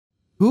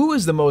Who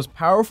is the most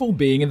powerful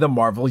being in the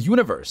Marvel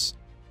Universe?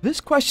 This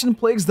question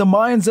plagues the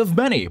minds of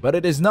many, but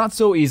it is not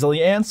so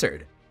easily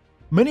answered.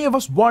 Many of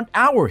us want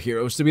our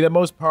heroes to be the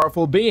most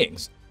powerful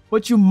beings,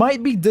 but you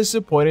might be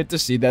disappointed to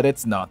see that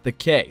it's not the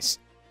case.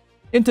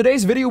 In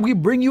today's video, we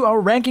bring you our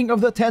ranking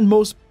of the 10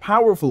 most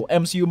powerful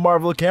MCU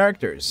Marvel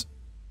characters.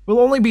 We'll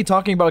only be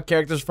talking about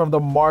characters from the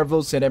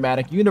Marvel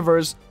Cinematic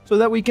Universe so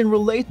that we can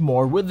relate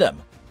more with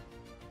them.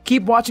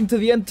 Keep watching to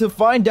the end to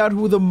find out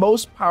who the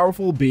most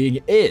powerful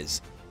being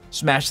is.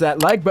 Smash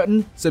that like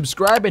button,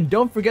 subscribe, and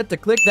don't forget to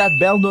click that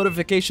bell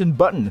notification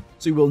button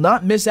so you will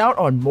not miss out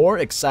on more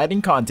exciting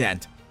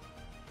content.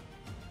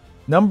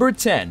 Number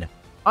 10.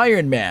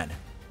 Iron Man.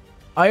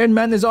 Iron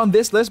Man is on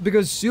this list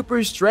because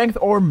super strength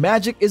or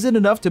magic isn't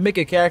enough to make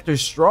a character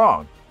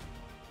strong.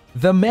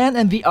 The man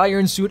in the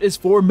iron suit is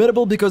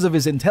formidable because of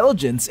his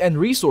intelligence and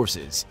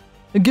resources.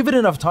 Given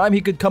enough time,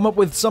 he could come up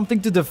with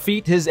something to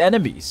defeat his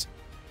enemies.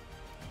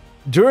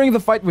 During the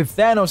fight with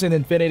Thanos in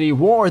Infinity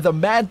War, the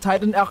Mad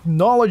Titan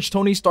acknowledged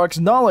Tony Stark's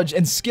knowledge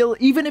and skill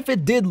even if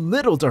it did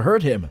little to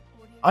hurt him.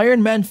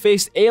 Iron Man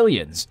faced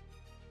aliens,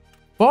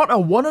 fought a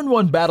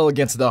one-on-one battle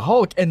against the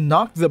Hulk, and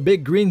knocked the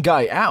big green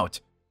guy out.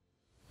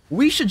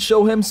 We should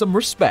show him some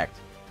respect.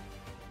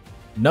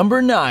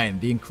 Number 9.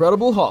 The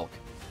Incredible Hulk.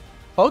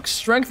 Hulk's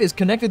strength is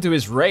connected to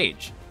his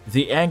rage.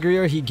 The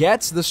angrier he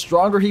gets, the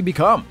stronger he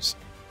becomes.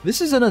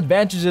 This is an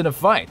advantage in a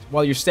fight.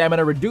 While your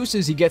stamina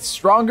reduces, he gets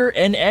stronger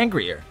and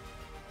angrier.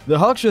 The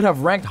Hulk should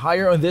have ranked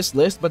higher on this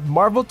list, but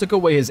Marvel took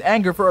away his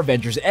anger for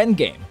Avengers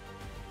Endgame.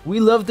 We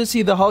love to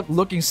see the Hulk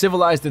looking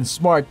civilized and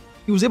smart.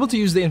 He was able to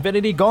use the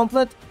Infinity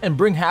Gauntlet and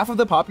bring half of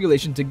the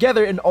population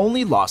together and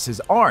only lost his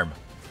arm.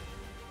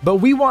 But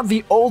we want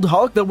the old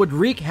Hulk that would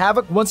wreak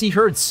havoc once he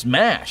heard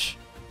smash.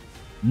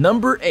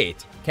 Number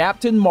 8.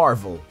 Captain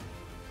Marvel.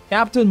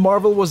 Captain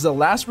Marvel was the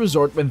last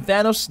resort when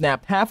Thanos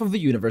snapped half of the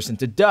universe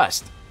into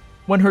dust.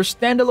 When her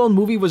standalone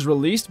movie was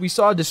released, we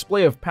saw a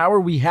display of power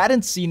we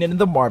hadn't seen in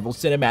the Marvel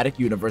Cinematic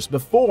Universe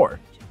before.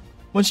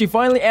 When she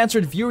finally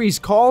answered Fury's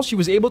call, she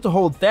was able to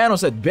hold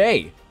Thanos at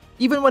bay,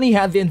 even when he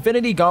had the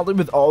Infinity Gauntlet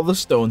with all the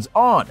stones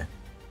on.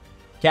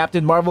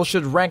 Captain Marvel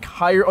should rank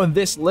higher on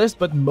this list,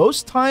 but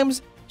most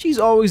times, she's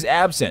always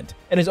absent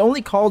and is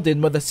only called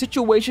in when the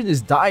situation is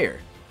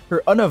dire.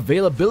 Her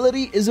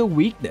unavailability is a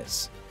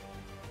weakness.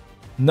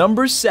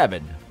 Number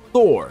 7.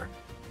 Thor.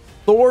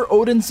 Thor,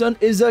 Odin's son,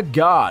 is a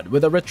god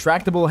with a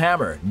retractable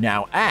hammer,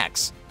 now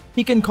axe.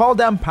 He can call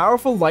down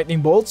powerful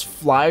lightning bolts,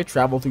 fly,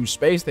 travel through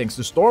space thanks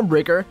to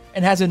Stormbreaker,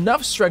 and has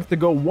enough strength to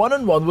go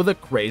one-on-one with a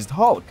crazed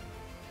Hulk.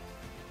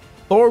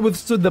 Thor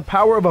withstood the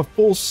power of a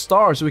full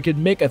star so he could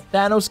make a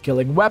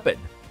Thanos-killing weapon.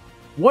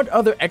 What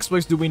other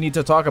exploits do we need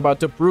to talk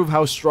about to prove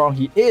how strong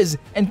he is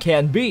and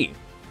can be?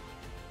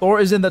 Thor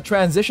is in the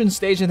transition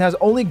stage and has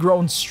only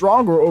grown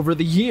stronger over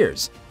the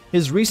years.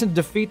 His recent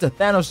defeat to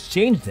Thanos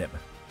changed him.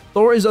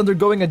 Thor is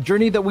undergoing a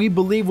journey that we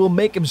believe will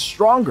make him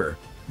stronger,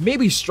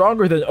 maybe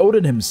stronger than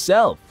Odin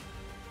himself.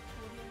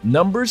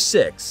 Number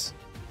 6.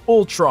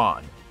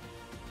 Ultron.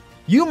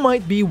 You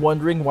might be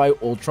wondering why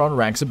Ultron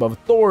ranks above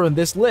Thor on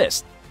this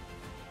list.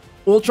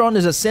 Ultron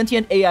is a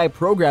sentient AI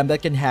program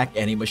that can hack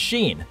any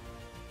machine.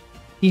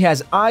 He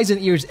has eyes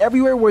and ears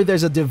everywhere where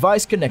there's a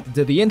device connected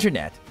to the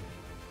internet.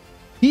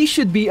 He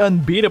should be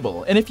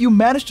unbeatable, and if you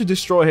manage to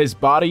destroy his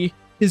body,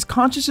 his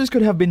consciousness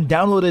could have been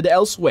downloaded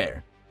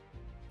elsewhere.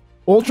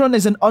 Ultron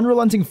is an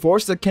unrelenting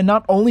force that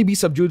cannot only be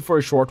subdued for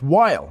a short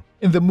while.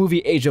 In the movie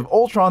Age of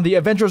Ultron, the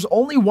Avengers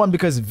only won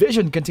because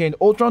Vision contained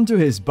Ultron to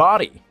his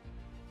body.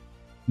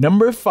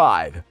 Number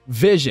 5.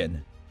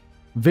 Vision.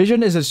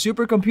 Vision is a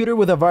supercomputer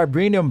with a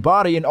vibranium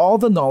body and all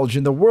the knowledge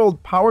in the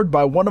world, powered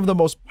by one of the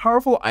most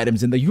powerful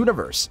items in the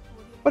universe.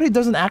 But he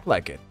doesn't act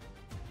like it.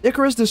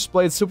 Icarus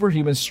displayed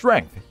superhuman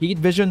strength, heat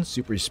vision,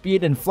 super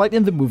speed, and flight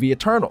in the movie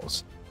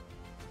Eternals.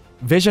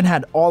 Vision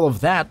had all of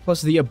that,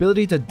 plus the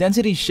ability to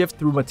density shift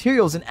through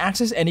materials and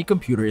access any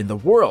computer in the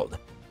world.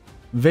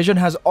 Vision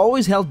has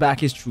always held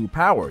back his true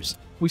powers.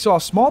 We saw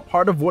a small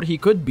part of what he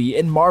could be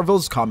in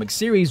Marvel's comic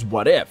series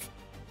What If.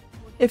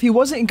 If he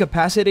wasn't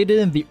incapacitated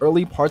in the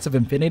early parts of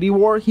Infinity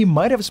War, he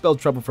might have spelled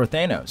trouble for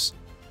Thanos.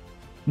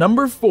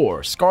 Number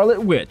 4.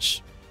 Scarlet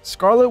Witch.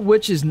 Scarlet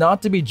Witch is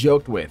not to be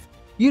joked with.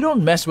 You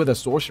don't mess with a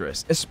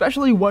sorceress,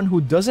 especially one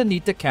who doesn't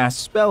need to cast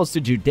spells to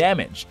do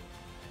damage.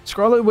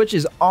 Scarlet Witch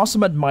is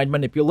awesome at mind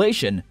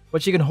manipulation,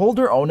 but she can hold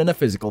her own in a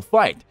physical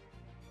fight.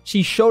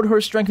 She showed her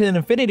strength in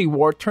Infinity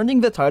War,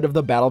 turning the tide of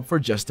the battle for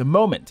just a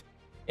moment.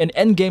 In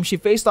Endgame, she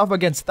faced off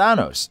against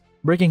Thanos,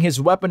 breaking his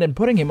weapon and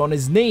putting him on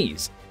his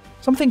knees,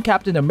 something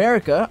Captain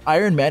America,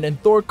 Iron Man, and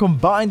Thor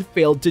combined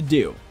failed to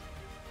do.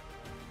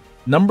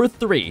 Number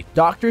 3.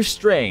 Doctor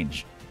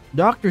Strange.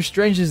 Doctor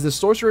Strange is the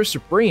Sorcerer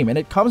Supreme, and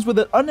it comes with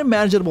an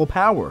unimaginable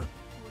power.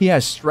 He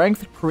has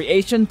strength,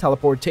 creation,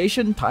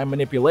 teleportation, time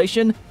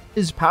manipulation.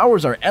 His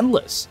powers are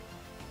endless.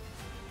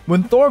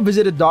 When Thor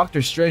visited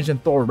Doctor Strange in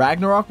Thor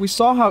Ragnarok, we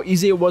saw how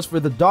easy it was for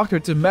the Doctor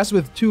to mess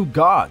with two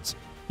gods.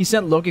 He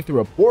sent Loki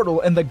through a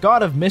portal, and the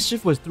God of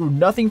Mischief was through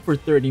nothing for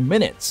 30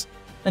 minutes.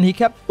 And he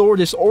kept Thor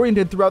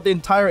disoriented throughout the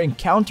entire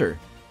encounter.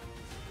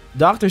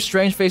 Doctor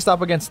Strange faced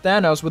up against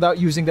Thanos without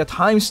using the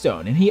Time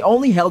Stone, and he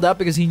only held up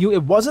because he knew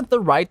it wasn't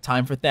the right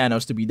time for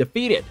Thanos to be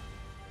defeated.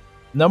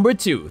 Number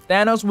 2.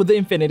 Thanos with the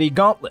Infinity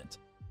Gauntlet.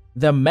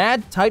 The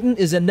Mad Titan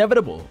is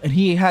inevitable, and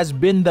he has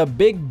been the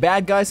big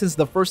bad guy since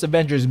the first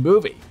Avengers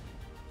movie.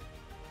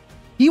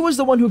 He was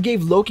the one who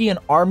gave Loki an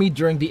army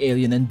during the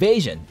alien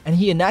invasion, and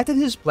he enacted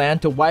his plan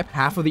to wipe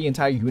half of the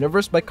entire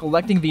universe by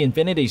collecting the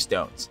Infinity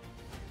Stones.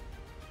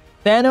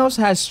 Thanos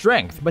has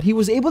strength, but he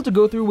was able to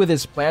go through with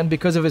his plan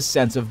because of his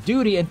sense of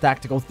duty and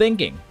tactical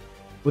thinking.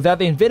 Without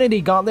the Infinity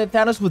Gauntlet,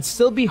 Thanos would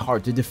still be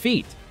hard to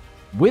defeat.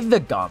 With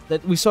the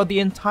Gauntlet, we saw the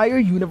entire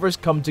universe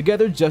come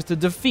together just to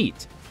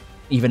defeat.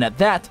 Even at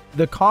that,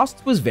 the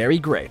cost was very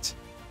great.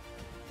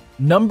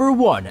 Number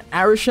 1.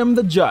 Arishem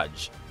the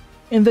Judge.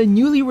 In the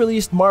newly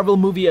released Marvel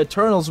movie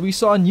Eternals, we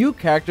saw new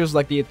characters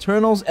like the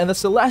Eternals and the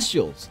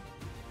Celestials.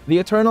 The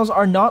Eternals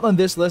are not on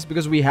this list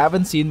because we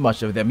haven't seen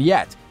much of them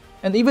yet.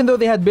 And even though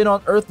they had been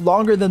on Earth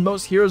longer than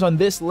most heroes on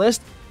this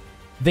list,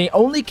 they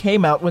only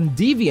came out when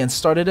deviants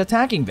started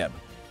attacking them.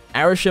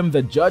 Arishem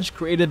the Judge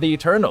created the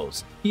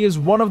Eternals. He is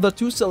one of the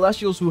 2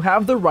 Celestials who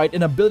have the right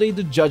and ability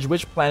to judge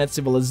which planet's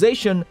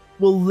civilization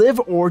will live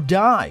or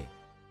die.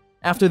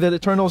 After the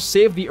Eternals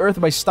saved the Earth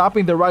by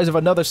stopping the rise of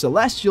another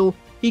Celestial,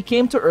 he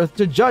came to Earth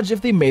to judge if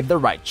they made the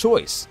right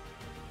choice.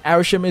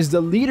 Arishem is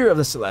the leader of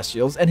the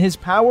Celestials, and his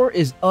power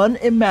is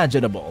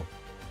unimaginable.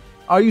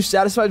 Are you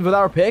satisfied with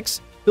our picks?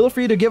 Feel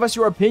free to give us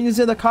your opinions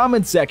in the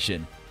comments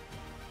section.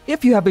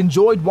 If you have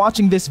enjoyed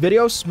watching this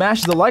video,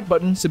 smash the like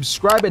button,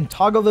 subscribe, and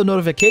toggle the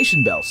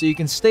notification bell so you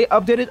can stay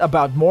updated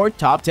about more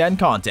Top 10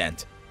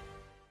 content.